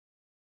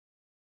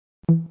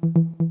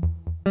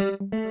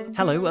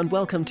Hello and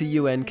welcome to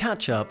UN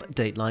Catch-Up,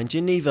 Dateline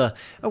Geneva,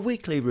 a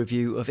weekly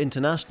review of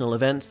international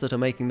events that are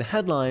making the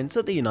headlines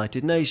at the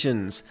United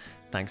Nations.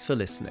 Thanks for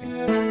listening.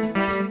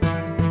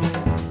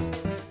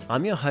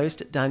 I'm your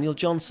host, Daniel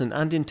Johnson,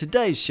 and in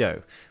today's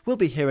show, we'll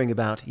be hearing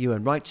about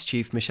UN Rights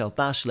Chief Michelle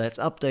Bachelet's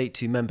update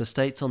to member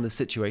states on the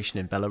situation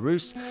in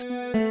Belarus,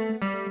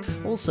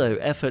 also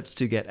efforts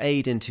to get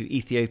aid into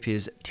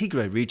Ethiopia's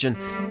Tigray region,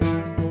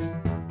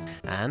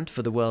 and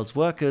for the world's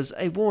workers,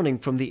 a warning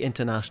from the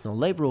International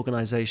Labour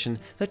Organization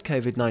that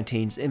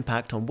COVID-19's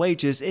impact on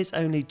wages is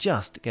only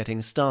just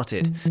getting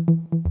started.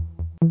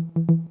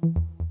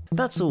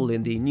 That's all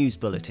in the news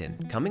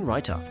bulletin, coming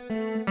right up.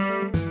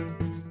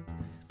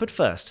 But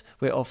first,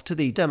 we're off to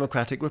the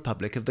Democratic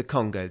Republic of the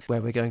Congo,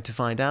 where we're going to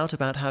find out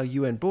about how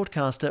UN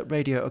broadcaster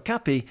Radio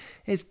Okapi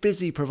is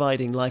busy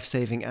providing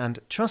life-saving and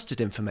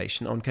trusted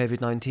information on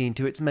COVID-19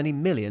 to its many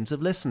millions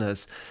of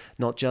listeners.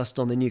 Not just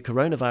on the new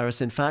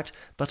coronavirus, in fact,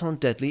 but on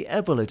deadly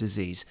Ebola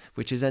disease,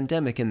 which is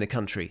endemic in the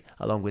country,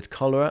 along with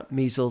cholera,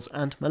 measles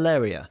and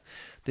malaria.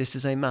 This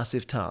is a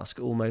massive task,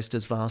 almost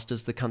as vast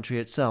as the country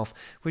itself,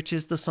 which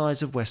is the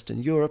size of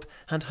Western Europe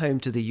and home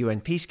to the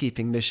UN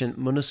peacekeeping mission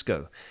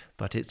MONUSCO.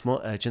 But it's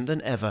more urgent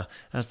than ever,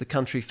 as the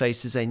country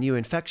faces a new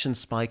infection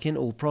spike in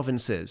all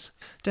provinces.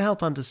 To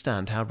help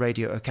understand how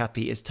Radio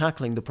Okapi is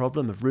tackling the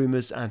problem of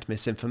rumours and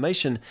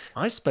misinformation,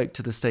 I spoke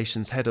to the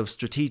station's head of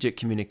strategic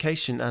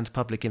communication and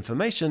public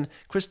information,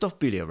 Christophe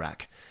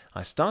Buliorac.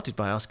 I started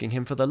by asking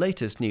him for the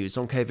latest news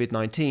on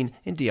COVID-19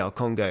 in DR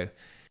Congo.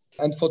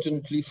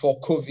 Unfortunately for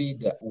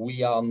COVID,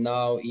 we are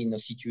now in a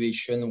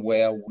situation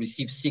where we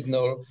receive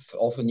signal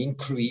of an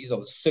increase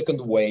of a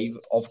second wave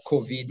of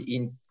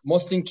COVID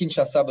mostly in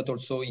Kinshasa, but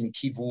also in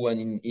Kivu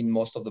and in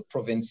most of the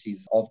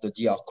provinces of the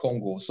DR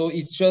Congo. So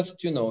it's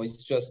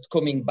just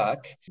coming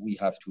back. We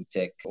have to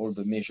take all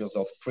the measures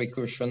of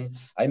precaution.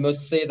 I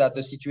must say that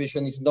the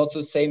situation is not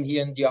the same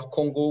here in DR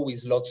Congo,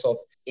 with lots of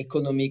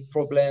economic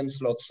problems,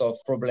 lots of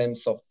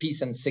problems of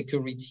peace and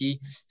security.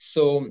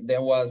 So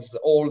there was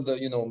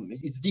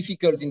it's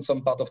difficult in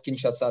some part of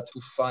Kinshasa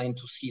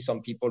to see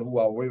some people who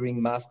are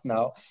wearing masks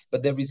now,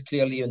 but there is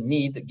clearly a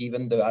need,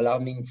 given the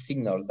alarming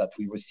signal that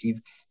we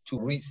receive, to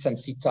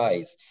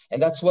resensitize.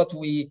 And that's what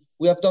we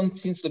have done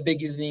since the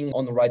beginning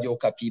on Radio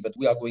Okapi, but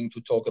we are going to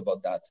talk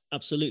about that.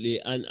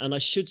 Absolutely. And I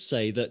should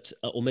say that,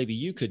 or maybe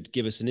you could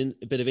give us a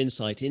bit of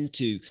insight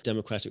into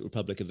Democratic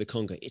Republic of the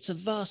Congo. It's a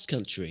vast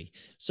country.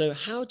 So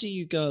how do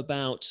you go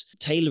about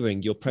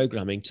tailoring your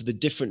programming to the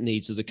different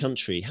needs of the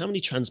country? How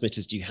many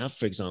transmitters do you have,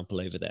 for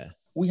example, over there?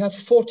 We have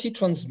 40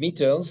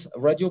 transmitters.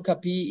 Radio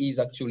Okapi is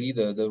actually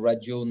the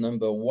radio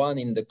number one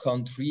in the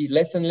country,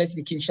 less and less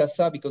in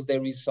Kinshasa because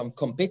there is some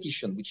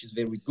competition, which is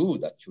very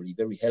good, actually,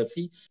 very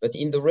healthy. But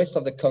in the rest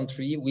of the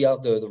country, we are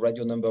the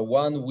radio number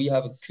one. We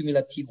have a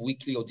cumulative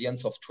weekly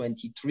audience of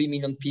 23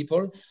 million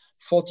people,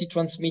 40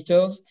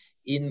 transmitters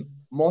in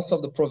most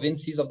of the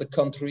provinces of the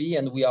country,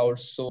 and we are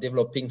also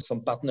developing some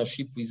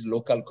partnership with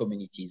local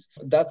communities.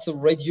 That's a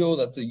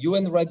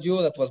UN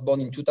radio that was born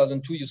in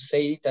 2002, you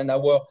say it, and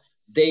our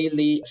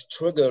daily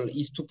struggle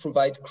is to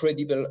provide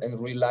credible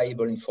and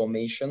reliable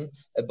information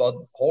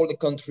about all the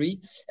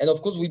country. And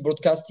of course, we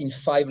broadcast in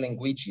 5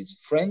 languages,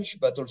 French,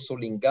 but also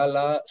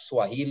Lingala,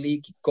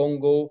 Swahili,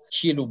 Kikongo,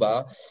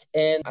 Chiluba.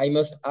 And I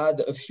must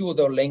add a few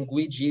other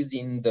languages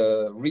in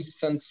the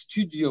recent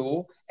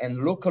studio and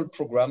local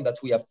program that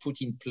we have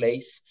put in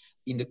place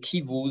in the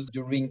Kivus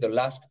during the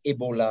last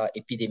Ebola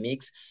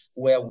epidemics,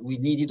 where we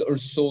needed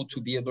also to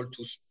be able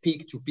to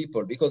speak to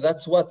people, because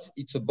that's what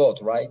it's about,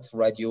 right?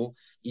 Radio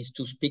is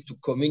to speak to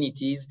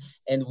communities,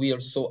 and we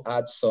also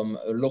add some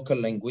local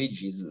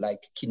languages like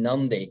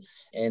Kinande,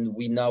 and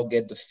we now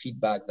get the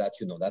feedback that,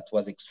 that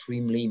was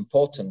extremely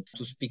important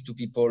to speak to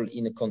people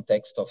in a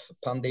context of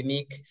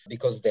pandemic,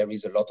 because there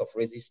is a lot of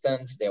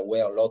resistance, there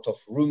were a lot of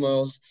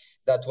rumors.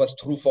 That was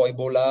true for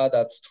Ebola,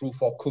 that's true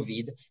for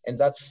COVID, and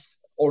that's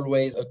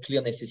always a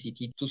clear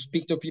necessity to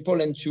speak to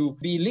people and to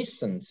be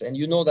listened. And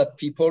you know that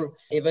people,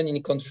 even in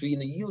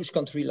a huge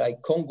country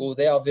like Congo,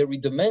 they are very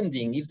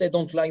demanding. If they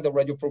don't like the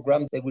radio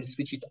program, they will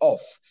switch it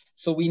off.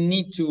 So we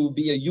need to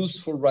be a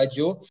useful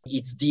radio.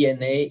 Its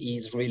DNA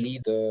is really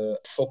the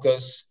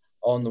focus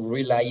on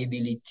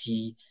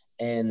reliability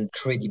and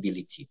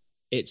credibility.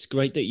 It's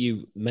great that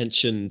you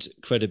mentioned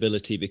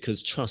credibility,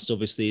 because trust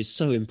obviously is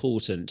so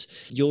important.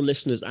 Your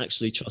listeners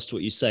actually trust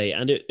what you say.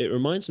 And it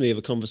reminds me of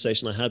a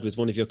conversation I had with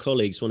one of your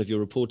colleagues, one of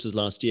your reporters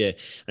last year.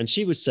 And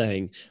she was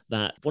saying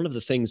that one of the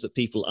things that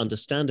people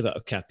understand about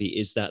Okapi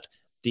is that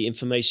the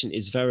information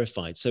is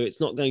verified. So it's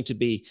not going to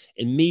be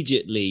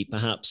immediately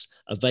perhaps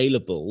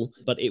available,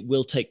 but it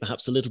will take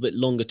perhaps a little bit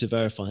longer to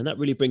verify. And that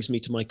really brings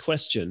me to my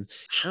question.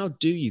 How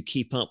do you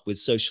keep up with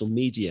social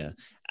media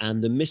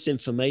and the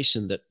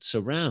misinformation that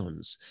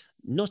surrounds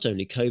not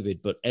only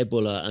COVID, but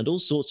Ebola and all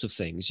sorts of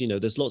things?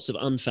 There's lots of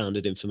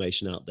unfounded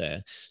information out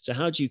there. So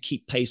how do you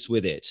keep pace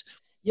with it?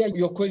 Yeah,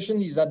 your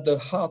question is at the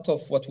heart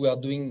of what we are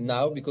doing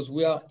now, because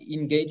we are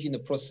engaged in the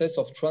process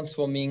of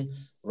transforming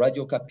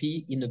Radio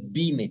Okapi in a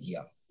B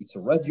media. It's a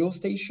radio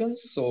station,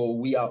 so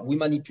we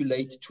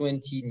manipulate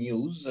 20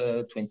 news,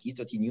 20,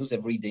 30 news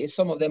every day.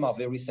 Some of them are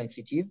very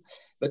sensitive,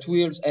 but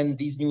and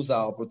these news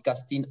are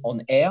broadcasting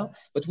on air,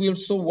 but we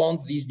also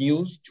want these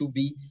news to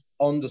be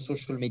on the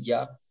social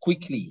media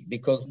quickly,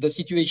 because the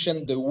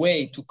situation, the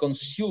way to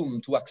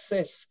consume, to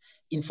access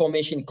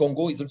information in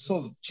Congo is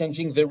also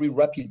changing very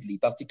rapidly,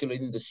 particularly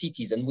in the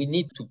cities, and we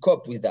need to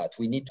cope with that.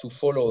 We need to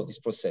follow this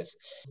process.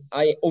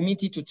 I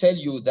omitted to tell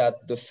you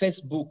that the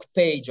Facebook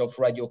page of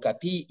Radio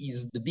Kapi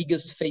is the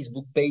biggest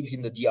Facebook page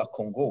in the DR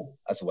Congo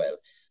as well.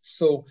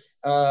 So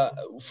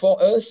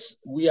for us,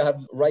 we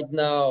have right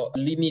now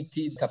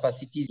limited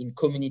capacities in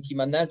community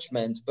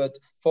management, but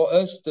for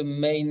us, the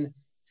main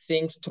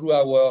things through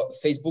our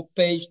Facebook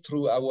page,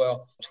 through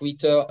our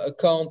Twitter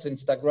account,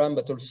 Instagram,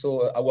 but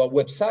also our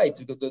website.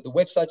 The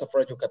website of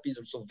Radio Kapi is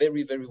also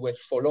very, very well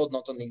followed,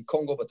 not only in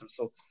Congo, but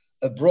also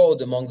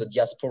abroad among the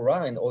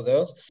diaspora and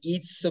others.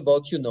 It's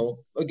about,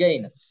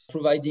 again,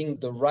 providing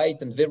the right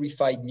and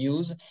verified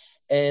news.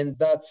 And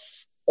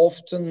that's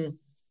often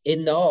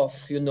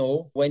enough,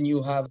 when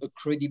you have a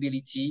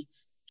credibility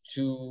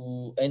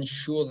to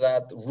ensure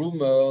that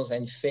rumors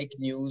and fake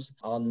news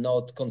are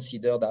not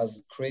considered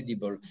as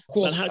credible. Of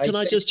course, but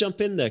I just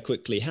jump in there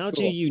quickly? How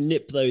do you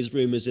nip those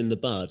rumors in the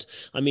bud?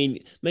 I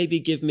mean,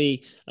 maybe give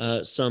me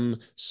some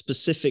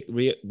specific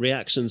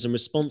reactions and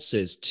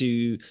responses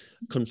to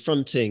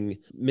confronting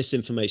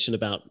misinformation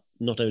about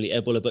not only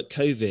Ebola, but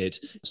COVID,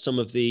 some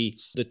of the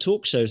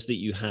talk shows that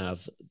you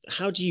have.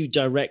 How do you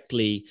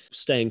directly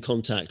stay in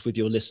contact with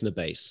your listener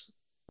base?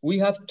 We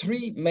have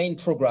three main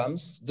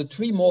programs. The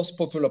three most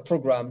popular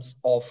programs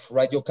of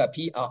Radio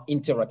Kapi are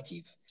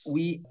interactive.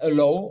 We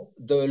allow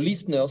the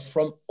listeners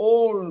from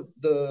all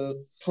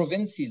the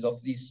provinces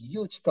of this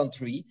huge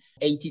country,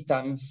 80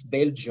 times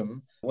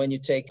Belgium. When you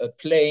take a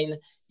plane,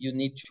 you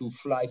need to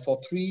fly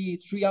for three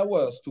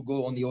hours to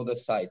go on the other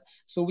side.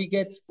 So we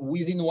get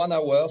within 1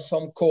 hour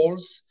some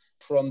calls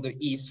from the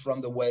east, from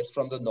the west,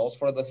 from the north,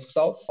 from the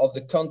south of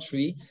the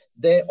country.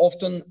 They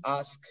often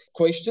ask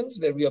questions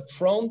very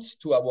upfront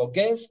to our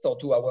guests or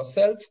to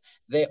ourselves.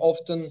 They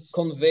often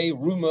convey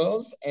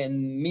rumors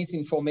and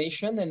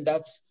misinformation, and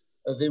that's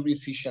a very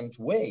efficient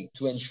way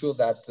to ensure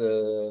that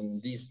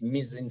these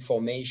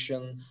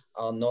misinformation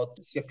are not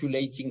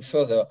circulating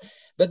further.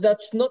 But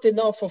that's not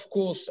enough, of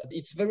course.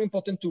 It's very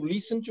important to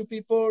listen to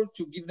people,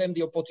 to give them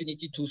the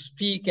opportunity to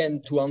speak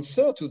and to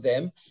answer to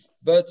them.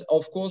 But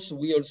of course,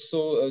 we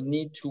also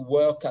need to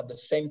work at the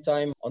same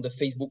time on the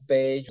Facebook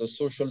page, the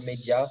social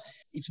media.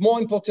 It's more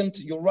important,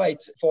 you're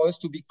right, for us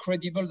to be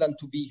credible than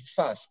to be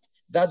fast.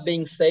 That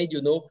being said,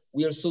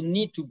 we also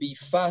need to be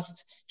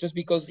fast, just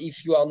because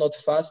if you are not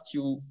fast,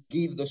 you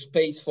give the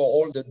space for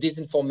all the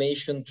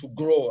disinformation to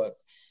grow up.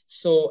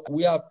 So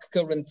we are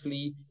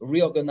currently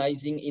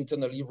reorganizing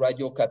internally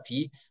Radio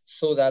Kapi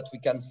so that we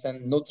can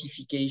send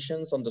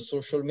notifications on the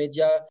social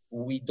media.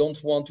 We don't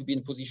want to be in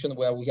a position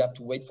where we have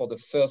to wait for the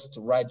first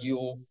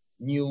radio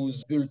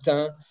news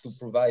bulletin to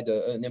provide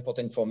an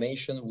important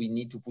information. We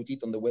need to put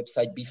it on the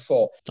website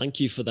before. Thank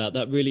you for that.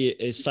 That really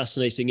is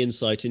fascinating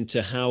insight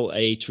into how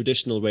a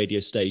traditional radio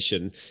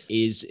station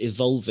is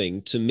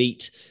evolving to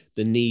meet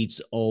the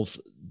needs of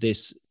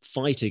this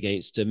fight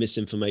against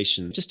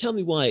misinformation. Just tell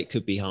me why it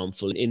could be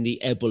harmful in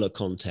the Ebola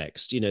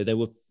context. There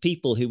were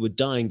people who were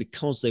dying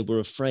because they were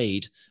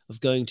afraid of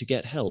going to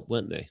get help,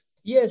 weren't they?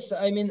 Yes,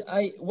 I mean,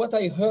 what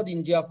I heard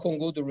in DR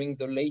Congo during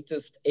the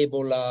latest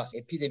Ebola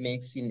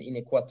epidemics in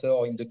Equator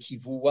or in the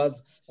Kivu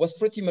was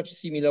pretty much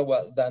similar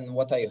than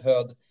what I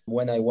heard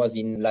when I was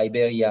in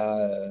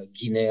Liberia,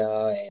 Guinea,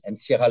 and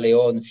Sierra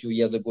Leone a few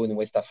years ago in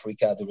West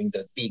Africa during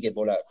the big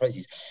Ebola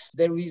crisis.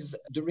 There is,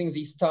 during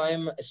this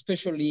time,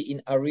 especially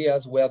in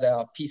areas where there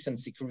are peace and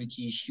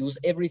security issues,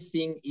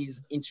 everything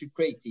is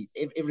integrated,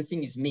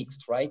 everything is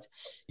mixed, right?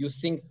 You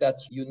think that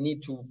you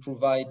need to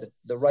provide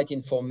the right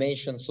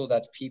information so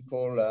that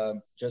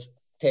people just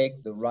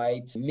take the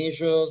right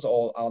measures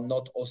or are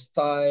not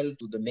hostile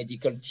to the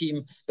medical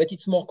team. But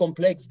it's more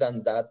complex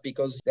than that,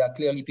 because there are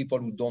clearly people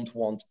who don't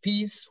want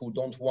peace, who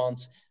don't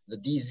want the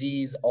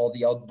disease or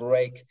the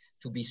outbreak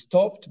to be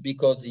stopped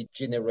because it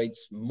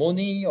generates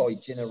money or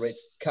it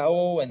generates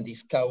chaos, and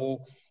this chaos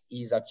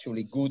is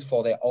actually good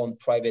for their own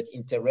private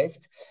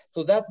interest.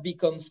 So that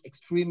becomes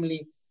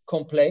extremely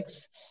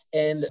complex.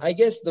 And I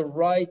guess the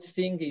right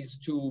thing is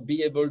to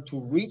be able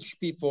to reach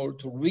people,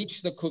 to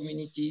reach the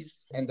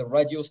communities. And the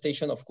radio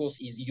station, of course,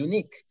 is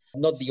unique.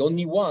 Not the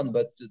only one,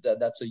 but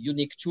that's a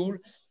unique tool.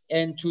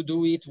 And to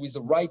do it with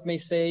the right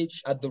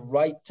message at the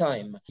right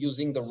time,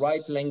 using the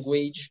right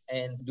language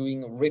and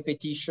doing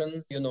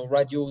repetition.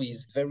 Radio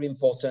is very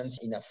important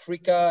in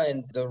Africa,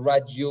 and the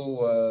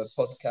radio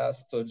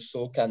podcast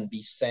also can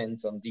be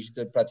sent on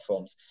digital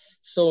platforms.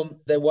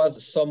 So there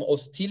was some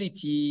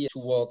hostility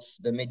towards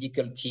the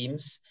medical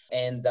teams,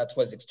 and that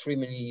was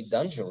extremely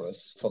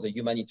dangerous for the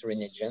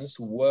humanitarian agents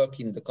who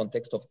work in the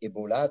context of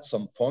Ebola at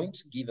some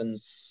point, given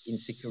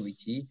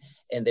insecurity.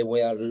 And there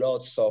were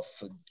lots of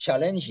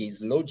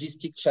challenges,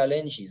 logistic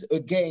challenges.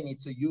 Again,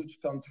 it's a huge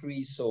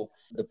country, so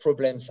the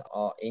problems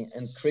are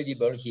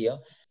incredible here.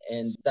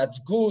 And that's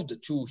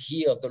good to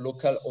hear the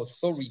local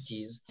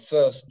authorities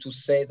first to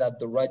say that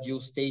the radio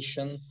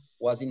station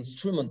was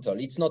instrumental.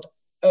 It's not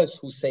us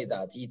who say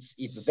that, it's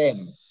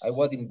them. I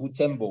was in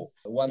Butembo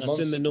 1 month ago. That's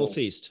in the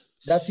northeast.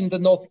 That's in the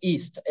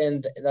northeast,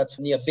 and that's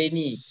near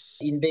Beni.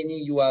 In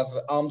Beni, you have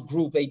armed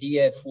group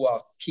ADF who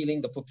are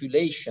killing the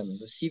population,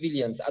 the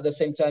civilians. At the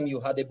same time, you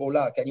had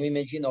Ebola. Can you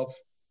imagine of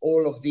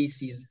all of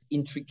this is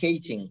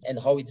intricating and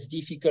how it's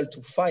difficult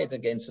to fight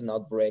against an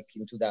outbreak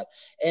into that.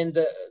 And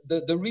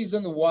the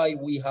reason why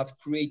we have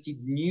created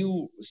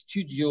new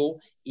studio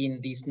in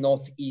this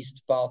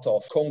northeast part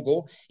of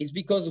Congo is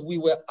because we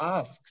were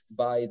asked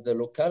by the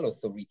local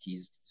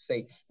authorities,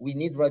 say, we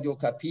need Radio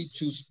Okapi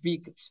to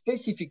speak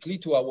specifically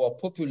to our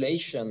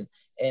population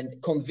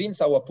and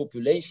convince our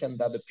population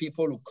that the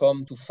people who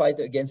come to fight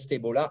against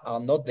Ebola are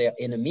not their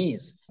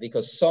enemies,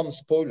 because some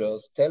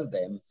spoilers tell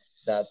them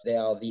that they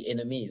are the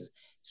enemies.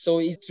 So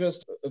it's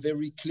just a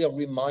very clear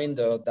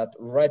reminder that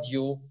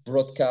radio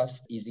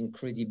broadcast is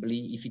incredibly,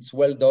 if it's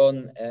well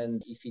done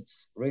and if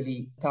it's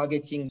really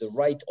targeting the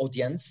right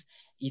audience,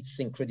 it's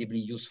incredibly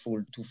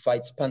useful to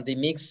fight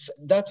pandemics.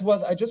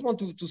 I just want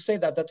to say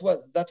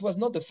that was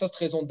not the first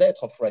raison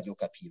d'être of Radio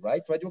Okapi,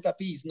 right? Radio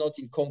Okapi is not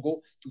in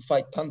Congo to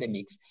fight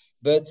pandemics,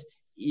 but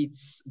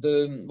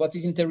what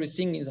is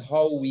interesting is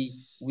how we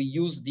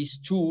use this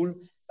tool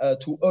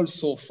to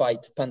also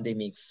fight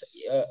pandemics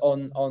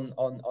on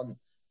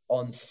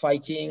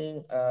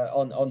fighting,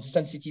 on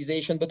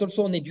sensitization, but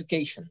also on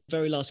education.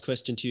 Very last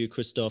question to you,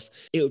 Christophe.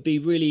 It would be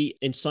really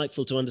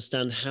insightful to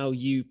understand how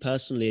you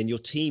personally and your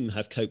team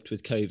have coped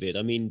with COVID.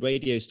 I mean,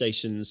 radio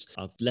stations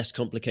are less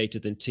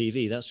complicated than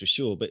TV, that's for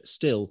sure, but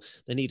still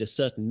they need a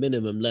certain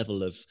minimum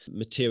level of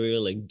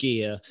material and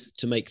gear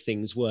to make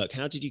things work.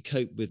 How did you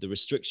cope with the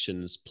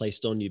restrictions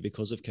placed on you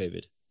because of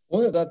COVID?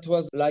 Well, that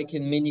was like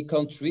in many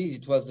countries.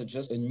 It was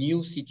just a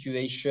new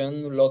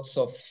situation, lots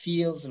of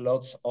fears,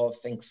 lots of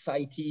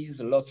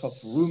anxieties, lots of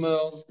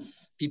rumors.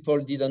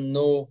 People didn't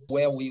know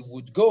where we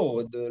would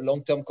go, the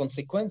long-term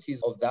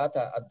consequences of that.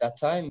 At that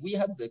time, we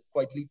had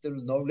quite little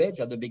knowledge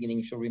at the beginning,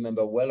 if you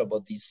remember well,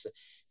 about this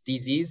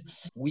disease.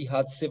 We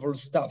had several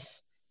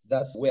staff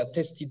that were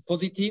tested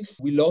positive.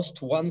 We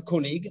lost one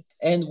colleague,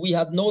 and we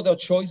had no other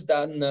choice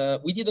than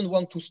we didn't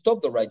want to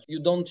stop the radio. You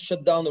don't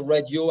shut down a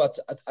radio at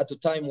a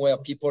time where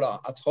people are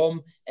at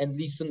home and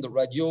listen to the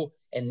radio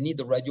and need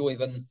the radio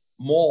even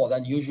more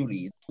than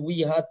usually.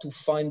 We had to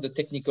find the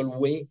technical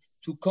way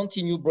to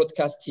continue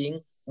broadcasting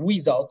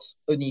without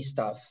any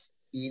staff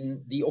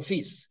in the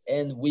office.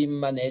 And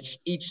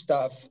each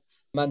staff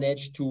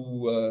managed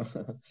to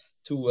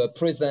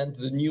present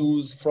the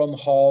news from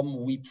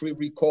home. We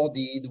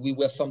pre-recorded, we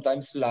were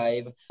sometimes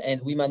live,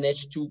 and we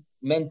managed to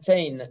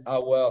maintain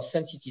our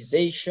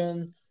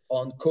sensitization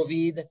on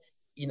COVID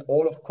in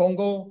all of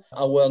Congo.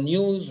 Our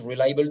news,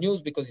 reliable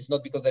news, because it's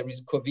not because there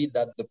is COVID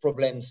that the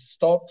problems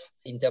stop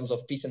in terms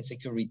of peace and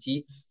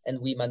security, and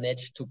we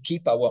managed to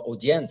keep our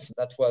audience.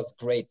 That was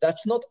great.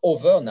 That's not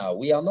over now.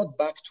 We are not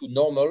back to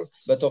normal,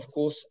 but of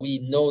course,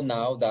 we know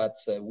now that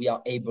we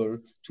are able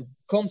to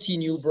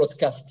continue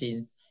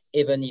broadcasting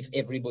even if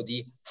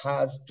everybody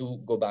has to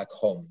go back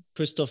home.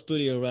 Christophe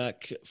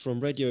Boulierac from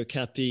Radio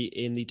Okapi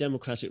in the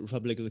Democratic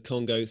Republic of the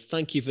Congo,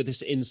 thank you for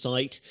this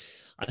insight.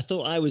 I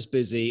thought I was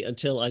busy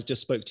until I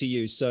just spoke to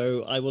you,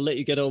 so I will let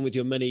you get on with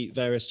your many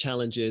various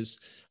challenges,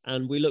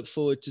 and we look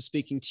forward to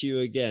speaking to you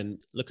again.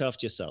 Look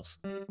after yourself.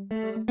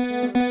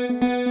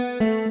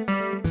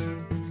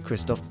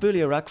 Christophe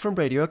Boulierac from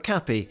Radio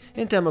Okapi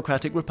in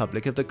Democratic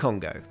Republic of the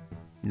Congo.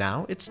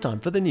 Now it's time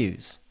for the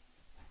news.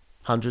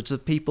 Hundreds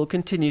of people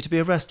continue to be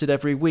arrested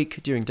every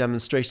week during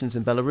demonstrations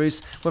in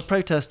Belarus, where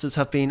protesters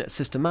have been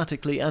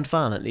systematically and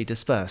violently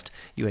dispersed,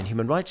 UN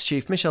Human Rights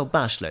Chief Michelle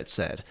Bachelet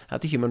said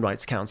at the Human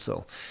Rights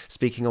Council.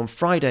 Speaking on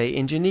Friday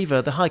in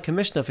Geneva, the High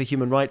Commissioner for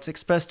Human Rights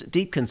expressed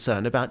deep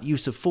concern about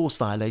use of force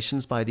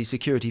violations by the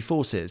security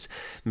forces.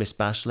 Ms.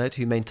 Bachelet,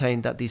 who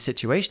maintained that the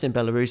situation in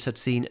Belarus had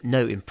seen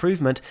no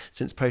improvement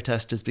since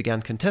protesters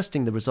began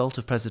contesting the result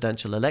of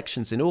presidential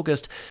elections in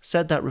August,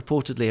 said that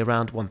reportedly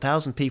around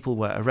 1,000 people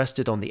were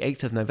arrested on the 8th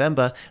of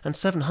November and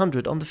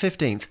 700 on the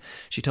 15th.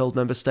 She told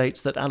member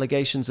states that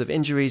allegations of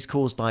injuries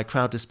caused by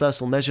crowd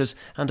dispersal measures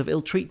and of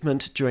ill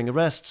treatment during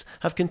arrests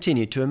have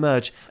continued to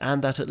emerge,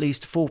 and that at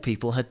least 4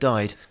 people had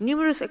died.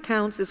 Numerous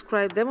accounts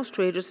describe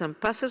demonstrators and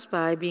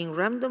passers-by being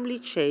randomly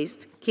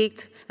chased,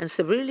 kicked, and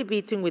severely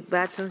beaten with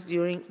batons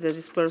during the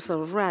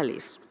dispersal of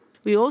rallies.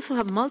 We also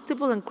have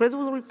multiple and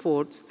credible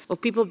reports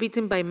of people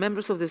beaten by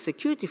members of the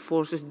security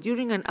forces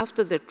during and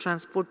after their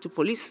transport to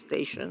police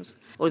stations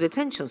or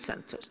detention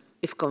centers.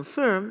 If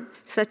confirmed,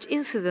 such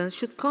incidents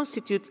should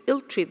constitute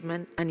ill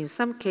treatment and in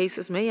some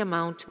cases may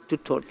amount to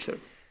torture.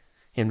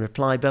 In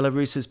reply,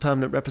 Belarus's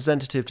permanent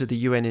representative to the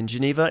UN in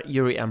Geneva,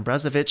 Yuri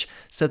Ambrazovich,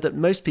 said that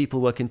most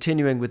people were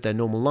continuing with their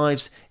normal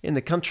lives in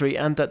the country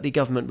and that the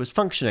government was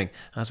functioning,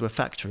 as were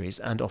factories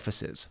and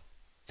offices.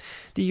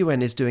 The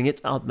UN is doing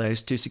its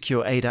utmost to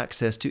secure aid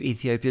access to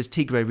Ethiopia's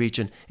Tigray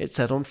region, it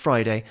said on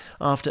Friday,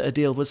 after a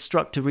deal was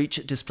struck to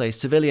reach displaced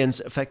civilians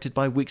affected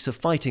by weeks of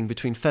fighting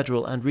between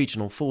federal and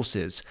regional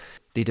forces.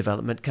 The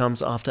development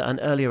comes after an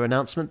earlier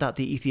announcement that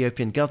the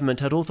Ethiopian government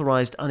had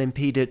authorised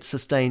unimpeded,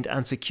 sustained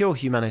and secure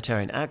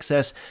humanitarian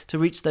access to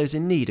reach those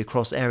in need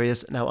across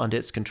areas now under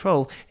its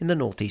control in the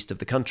northeast of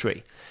the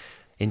country.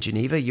 In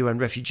Geneva, UN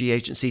Refugee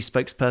Agency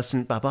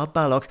spokesperson Babar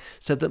Balok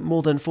said that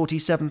more than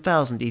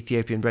 47,000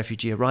 Ethiopian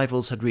refugee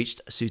arrivals had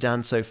reached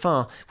Sudan so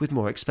far, with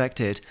more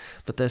expected.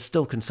 But there's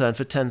still concern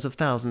for tens of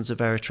thousands of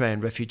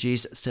Eritrean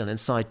refugees still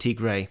inside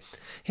Tigray.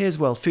 Here's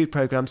World Food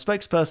Programme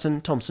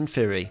spokesperson Thomson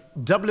Phiri.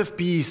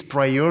 WFP's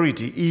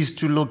priority is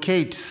to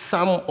locate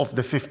some of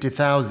the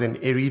 50,000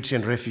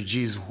 Eritrean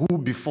refugees who,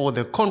 before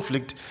the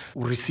conflict,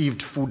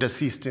 received food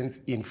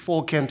assistance in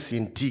 4 camps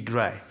in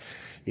Tigray.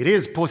 It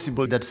is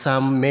possible that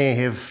some may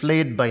have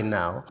fled by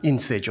now in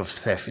search of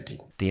safety.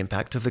 The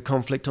impact of the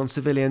conflict on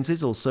civilians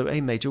is also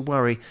a major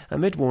worry,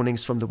 amid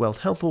warnings from the World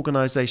Health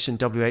Organization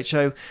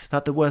 (WHO)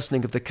 that the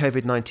worsening of the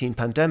COVID-19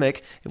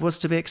 pandemic was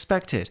to be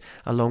expected,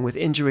 along with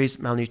injuries,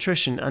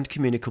 malnutrition and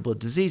communicable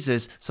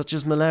diseases such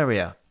as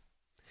malaria.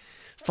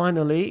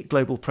 Finally,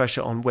 global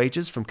pressure on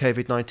wages from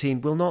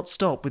COVID-19 will not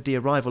stop with the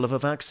arrival of a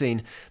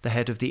vaccine, the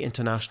head of the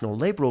International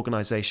Labour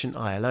Organization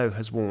 (ILO)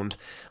 has warned.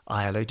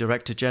 ILO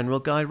Director General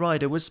Guy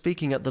Ryder was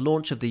speaking at the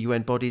launch of the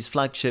UN body's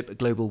flagship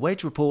Global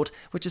Wage Report,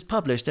 which is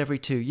published every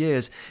 2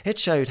 years. It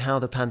showed how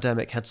the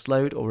pandemic had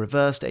slowed or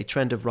reversed a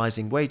trend of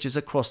rising wages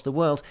across the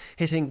world,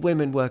 hitting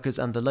women workers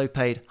and the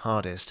low-paid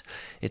hardest.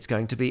 It's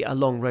going to be a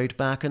long road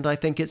back, and I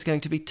think it's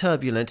going to be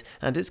turbulent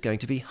and it's going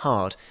to be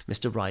hard,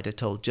 Mr. Ryder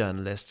told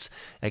journalists.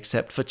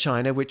 Except for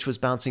China, which was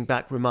bouncing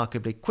back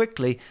remarkably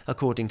quickly,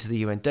 according to the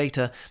UN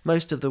data,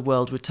 most of the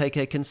world would take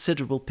a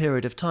considerable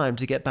period of time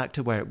to get back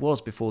to where it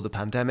was before the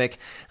pandemic,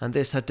 and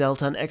this had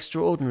dealt an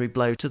extraordinary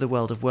blow to the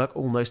world of work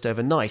almost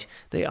overnight,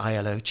 the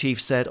ILO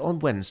chief said on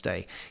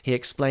Wednesday. He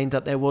explained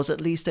that there was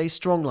at least a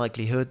strong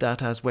likelihood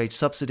that as wage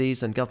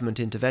subsidies and government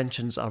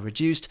interventions are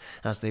reduced,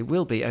 as they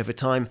will be over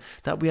time,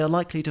 that we are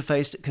likely to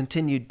face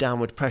continued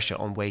downward pressure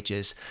on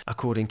wages.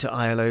 According to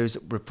ILO's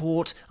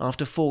report,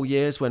 after 4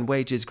 years when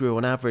wages grew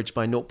on average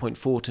by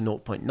 0.4 to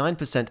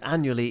 0.9%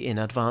 annually in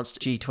advanced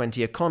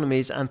G20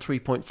 economies and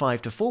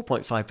 3.5 to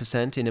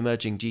 4.5% in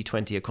emerging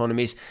G20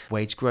 economies,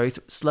 wage growth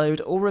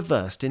slowed or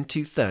reversed in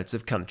 2/3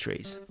 of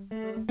countries.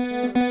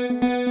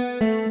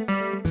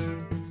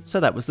 So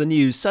that was the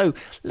news. So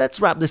let's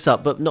wrap this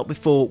up, but not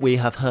before we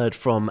have heard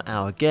from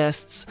our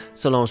guests,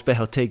 Solange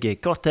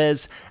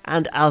Behotege-Cortez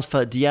and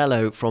Alpha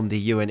Diallo from the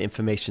UN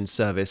Information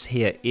Service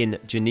here in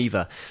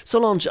Geneva.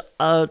 Solange,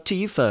 to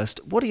you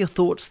first, what are your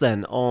thoughts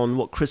then on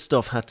what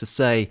Christophe had to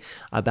say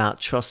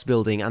about trust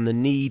building and the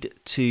need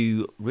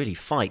to really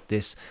fight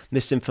this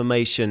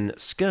misinformation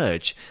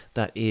scourge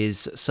that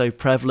is so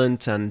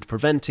prevalent and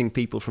preventing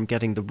people from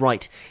getting the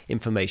right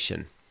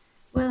information?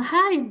 Well,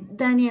 hi,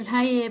 Daniel.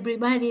 Hi,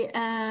 everybody.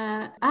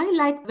 I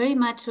liked very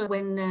much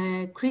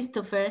when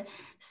Christopher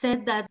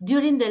said that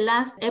during the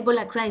last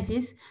Ebola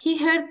crisis, he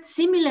heard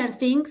similar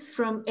things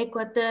from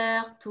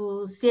Ecuador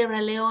to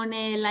Sierra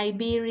Leone,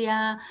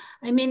 Liberia.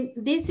 I mean,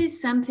 this is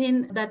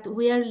something that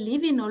we are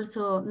living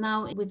also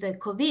now with the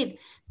COVID.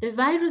 The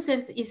virus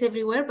is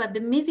everywhere, but the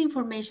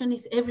misinformation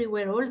is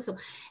everywhere also.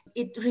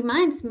 It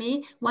reminds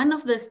me one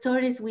of the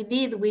stories we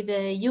did with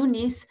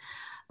Eunice.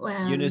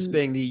 UNIS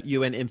being the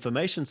UN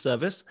Information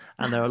Service,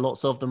 and there are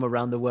lots of them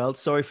around the world.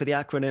 Sorry for the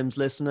acronyms,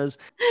 listeners.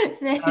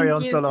 Carry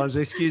on, Solange,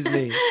 excuse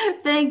me.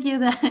 Thank you,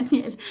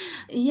 Daniel.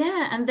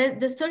 Yeah, and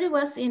the story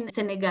was in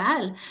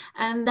Senegal,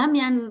 and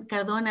Damian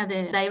Cardona,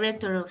 the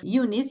director of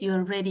UNIS, you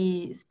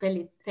already spelled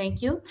it,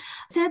 thank you,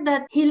 said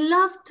that he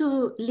loved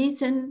to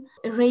listen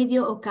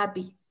Radio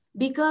Okapi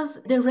because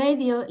the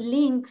radio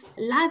links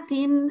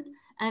Latin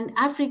and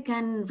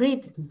African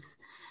rhythms.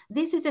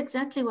 This is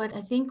exactly what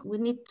I think we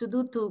need to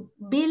do to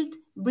build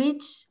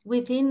bridge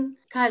within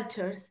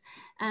cultures.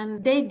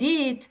 And they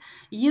did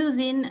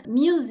using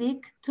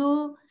music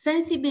to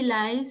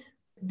sensibilize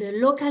the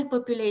local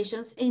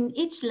populations in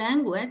each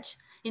language,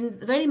 in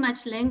very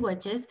much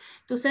languages,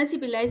 to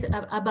sensibilize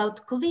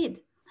about COVID.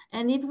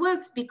 And it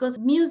works because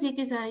music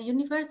is a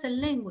universal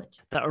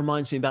language. That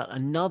reminds me about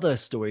another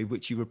story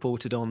which you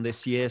reported on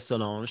this year,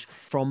 Solange,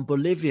 from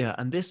Bolivia.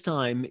 And this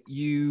time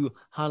you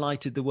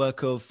highlighted the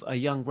work of a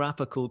young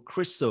rapper called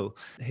Crisso,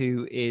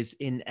 who is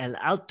in El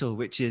Alto,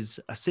 which is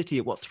a city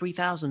at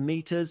 3,000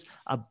 meters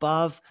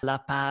above La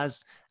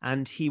Paz.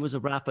 And he was a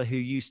rapper who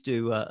used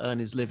to earn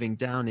his living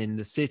down in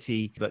the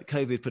city, but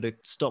COVID put a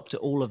stop to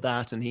all of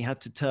that. And he had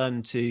to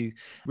turn to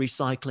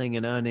recycling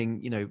and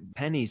earning,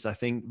 pennies, I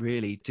think,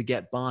 really, to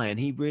get by. And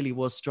he really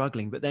was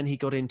struggling. But then he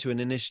got into an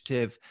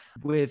initiative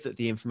with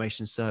the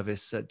information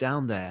service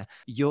down there,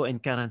 Yo en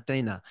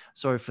Cuarentena.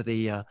 Sorry for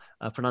the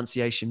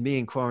pronunciation, me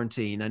in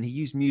quarantine. And he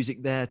used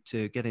music there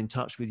to get in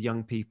touch with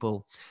young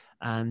people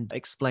and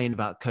explain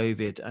about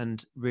COVID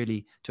and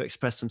really to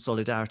express some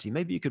solidarity.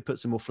 Maybe you could put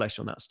some more flesh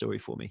on that story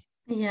for me.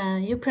 Yeah,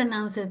 you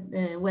pronounce it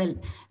well.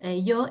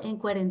 Yo en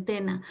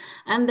cuarentena.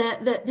 And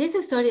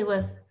this story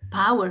was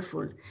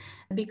powerful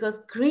because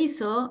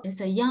Criso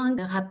is a young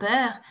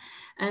rapper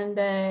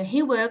and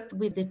he worked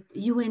with the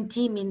UN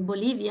team in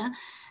Bolivia.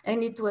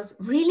 And it was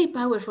really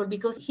powerful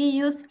because he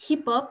used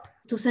hip hop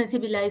to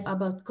sensibilize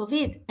about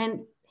COVID.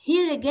 And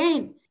here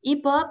again,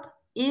 hip hop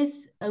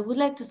is, I would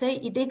like to say,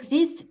 it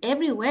exists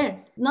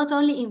everywhere, not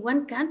only in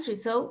one country.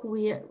 So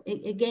we,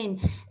 again,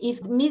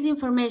 if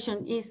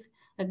misinformation is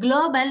a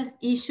global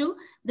issue,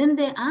 then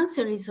the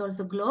answer is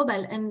also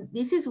global. And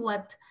this is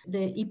what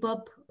the hip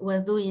hop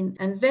was doing,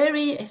 and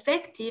very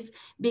effective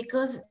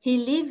because he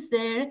lives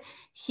there,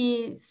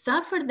 he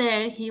suffered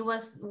there, he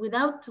was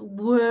without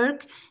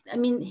work. I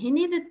mean, he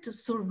needed to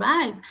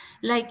survive.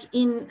 Like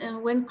in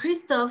when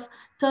Christophe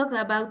talked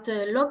about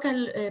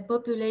local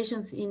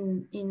populations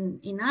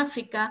in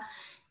Africa,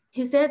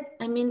 he said,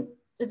 I mean,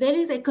 there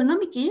is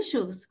economic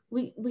issues.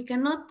 We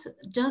cannot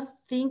just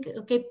think,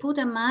 okay, put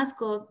a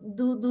mask or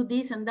do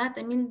this and that.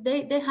 I mean,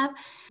 they have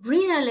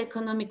real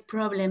economic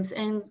problems.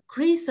 And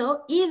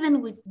Criso,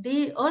 even with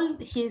all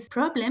his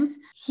problems,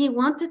 he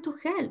wanted to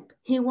help.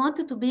 He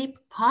wanted to be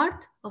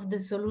part of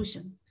the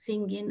solution,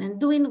 singing and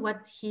doing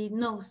what he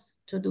knows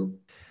to do.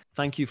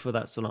 Thank you for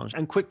that, Solange.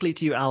 And quickly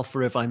to you,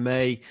 Alpha, if I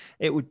may,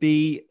 it would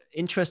be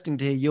interesting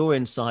to hear your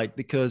insight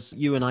because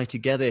you and I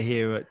together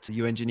here at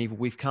UN Geneva,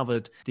 we've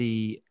covered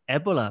the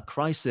Ebola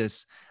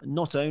crisis,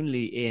 not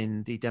only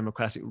in the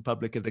Democratic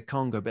Republic of the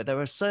Congo, but there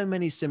are so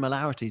many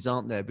similarities,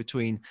 aren't there,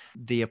 between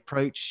the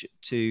approach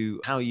to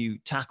how you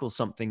tackle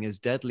something as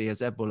deadly as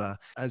Ebola,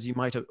 as you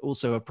might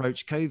also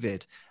approach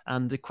COVID.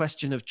 And the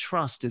question of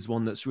trust is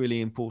one that's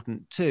really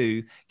important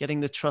too,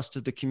 getting the trust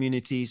of the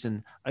communities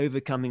and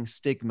overcoming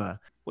stigma.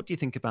 What do you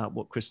think about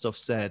what Christophe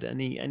said?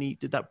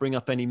 Did that bring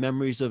up any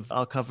memories of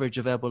our coverage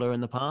of Ebola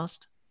in the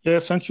past? Yeah,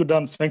 thank you,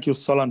 Dan. Thank you,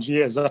 Solange.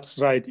 Yes, that's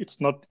right.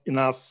 It's not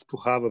enough to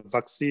have a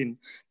vaccine.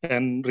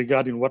 And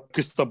regarding what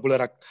Christophe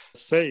Boulerac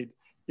said,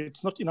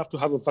 it's not enough to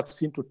have a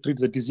vaccine to treat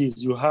the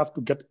disease. You have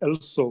to get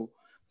also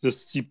the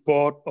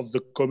support of the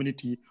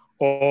community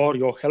or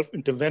your health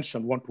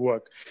intervention won't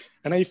work.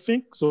 And I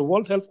think the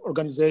World Health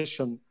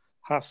Organization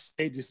has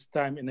said this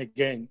time and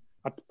again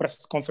at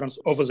press conference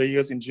over the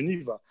years in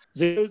Geneva.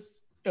 There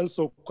is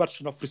also a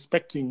question of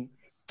respecting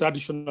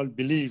traditional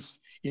belief.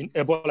 In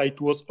Ebola,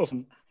 it was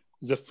often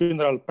the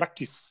funeral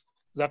practice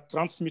that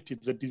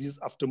transmitted the disease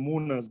after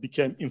mourners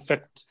became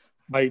infected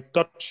by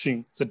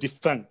touching the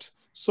defunct.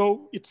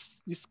 So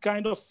it's this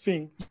kind of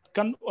thing that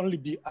can only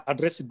be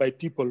addressed by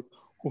people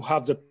who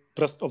have the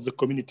trust of the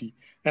community.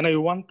 And I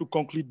want to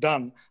conclude,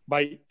 Dan,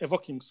 by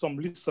evoking some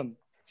lesson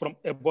from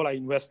Ebola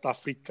in West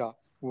Africa,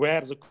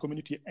 where the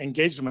community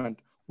engagement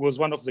was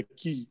one of the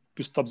key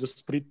to stop the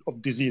spread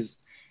of disease.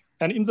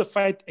 And in the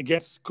fight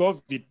against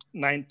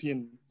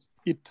COVID-19,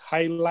 it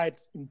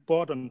highlights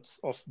importance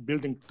of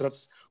building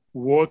trust,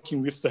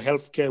 working with the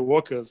healthcare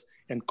workers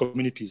and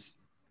communities.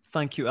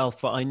 Thank you,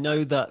 Alpha. I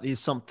know that is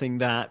something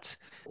that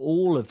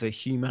all of the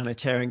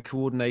humanitarian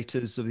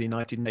coordinators of the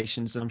United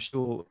Nations, and I'm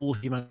sure all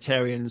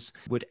humanitarians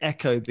would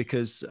echo,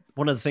 because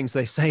one of the things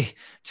they say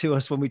to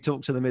us when we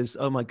talk to them is,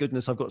 oh my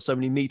goodness, I've got so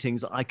many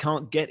meetings, I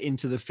can't get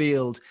into the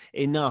field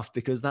enough,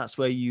 because that's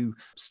where you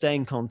stay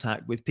in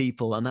contact with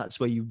people and that's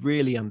where you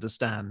really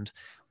understand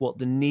what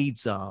the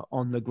needs are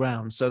on the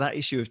ground. So that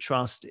issue of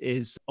trust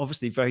is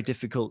obviously very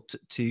difficult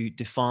to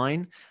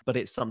define, but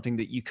it's something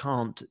that you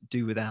can't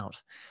do without.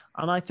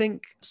 And I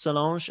think,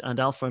 Solange and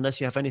Alpha, unless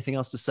you have anything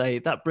else to say,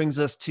 that brings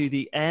us to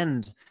the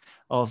end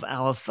of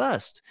our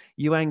first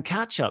UN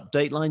catch-up,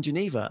 Dateline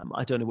Geneva.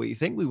 I don't know what you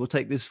think. We will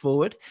take this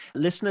forward.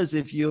 Listeners,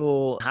 if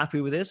you're happy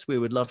with this, we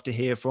would love to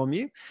hear from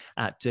you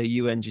at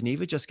UN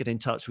Geneva. Just get in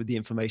touch with the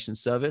information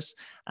service,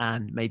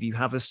 and maybe you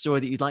have a story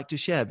that you'd like to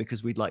share,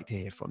 because we'd like to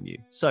hear from you.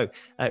 So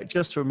it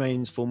just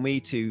remains for me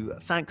to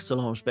thank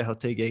Solange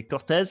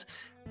Behotegue-Cortez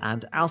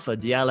and Alpha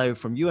Diallo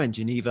from UN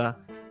Geneva.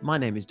 My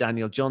name is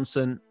Daniel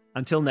Johnson.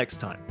 Until next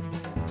time.